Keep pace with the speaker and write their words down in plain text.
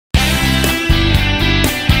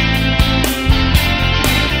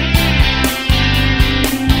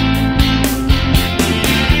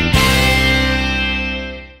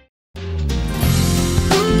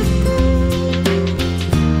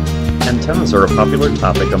Spectrums are a popular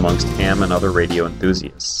topic amongst ham and other radio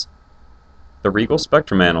enthusiasts. The Rigol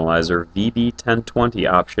Spectrum Analyzer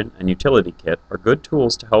VB1020 option and utility kit are good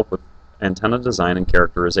tools to help with antenna design and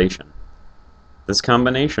characterization. This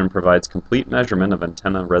combination provides complete measurement of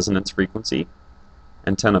antenna resonance frequency,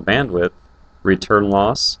 antenna bandwidth, return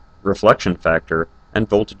loss, reflection factor, and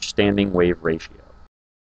voltage standing wave ratio.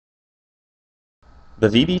 The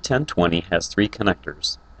VB1020 has three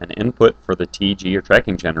connectors: an input for the TG or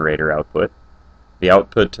tracking generator output, the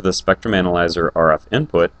output to the spectrum analyzer RF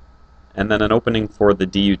input, and then an opening for the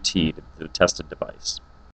DUT, the tested device.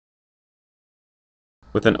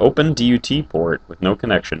 With an open DUT port with no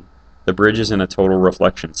connection, the bridge is in a total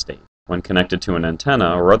reflection state. When connected to an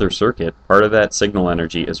antenna or other circuit, part of that signal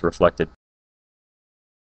energy is reflected.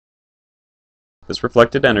 This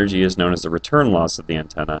reflected energy is known as the return loss of the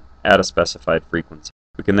antenna at a specified frequency.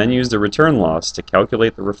 We can then use the return loss to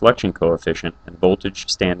calculate the reflection coefficient and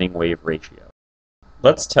voltage standing wave ratio.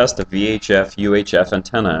 Let's test a VHF-UHF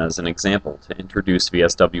antenna as an example to introduce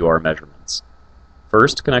VSWR measurements.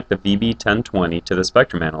 First, connect the VB1020 to the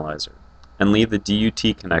spectrum analyzer and leave the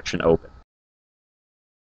DUT connection open.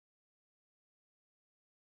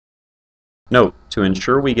 Note, to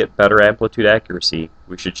ensure we get better amplitude accuracy,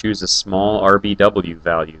 we should choose a small RBW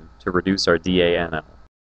value to reduce our DANL.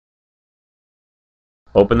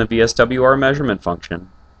 Open the VSWR measurement function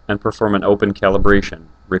and perform an open calibration,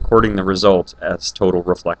 recording the result as total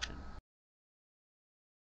reflection.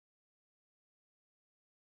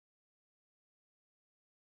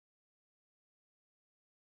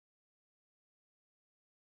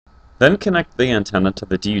 Then connect the antenna to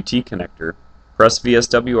the DUT connector, press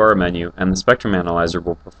VSWR menu, and the spectrum analyzer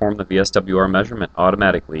will perform the VSWR measurement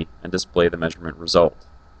automatically and display the measurement result.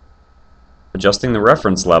 Adjusting the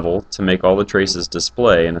reference level to make all the traces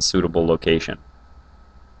display in a suitable location.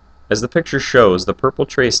 As the picture shows, the purple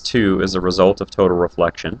trace 2 is the result of total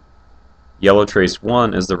reflection, yellow trace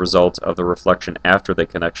 1 is the result of the reflection after the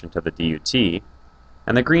connection to the DUT,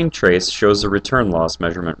 and the green trace shows the return loss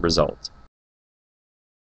measurement result.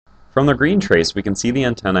 From the green trace, we can see the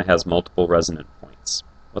antenna has multiple resonant points.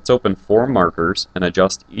 Let's open 4 markers and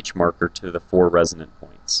adjust each marker to the 4 resonant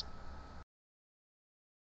points.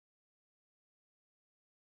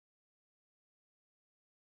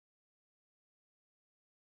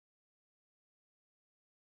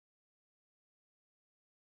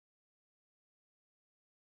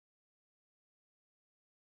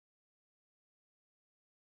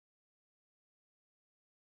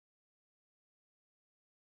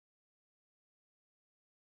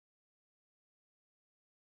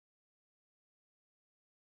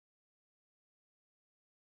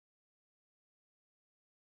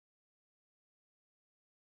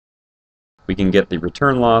 We can get the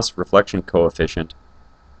return loss, reflection coefficient,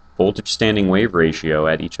 voltage standing wave ratio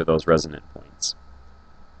at each of those resonant points.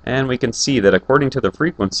 And we can see that according to the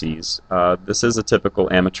frequencies, this is a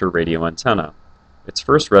typical amateur radio antenna. Its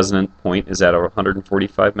first resonant point is at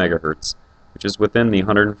 145 MHz, which is within the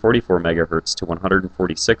 144 MHz to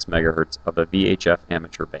 146 MHz of the VHF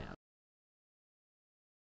amateur band.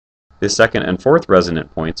 The second and fourth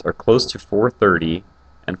resonant points are close to 430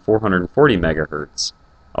 and 440 MHz,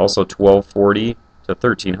 also 1240 to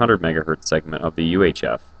 1300 MHz segment of the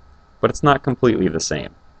UHF, but it's not completely the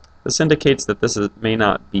same. This indicates that this may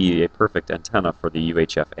not be a perfect antenna for the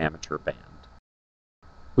UHF amateur band.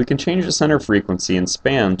 We can change the center frequency and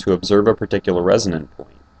span to observe a particular resonant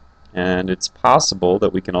point, and it's possible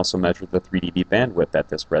that we can also measure the 3 dB bandwidth at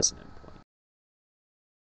this resonant point.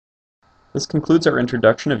 This concludes our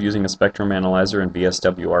introduction of using a spectrum analyzer and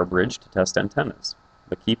VSWR bridge to test antennas.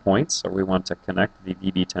 The key points are we want to connect the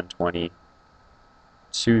VB1020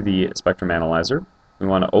 to the spectrum analyzer. We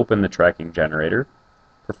want to open the tracking generator,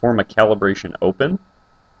 perform a calibration open,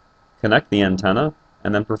 connect the antenna,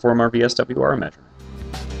 and then perform our VSWR measurement.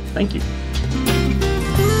 Thank you.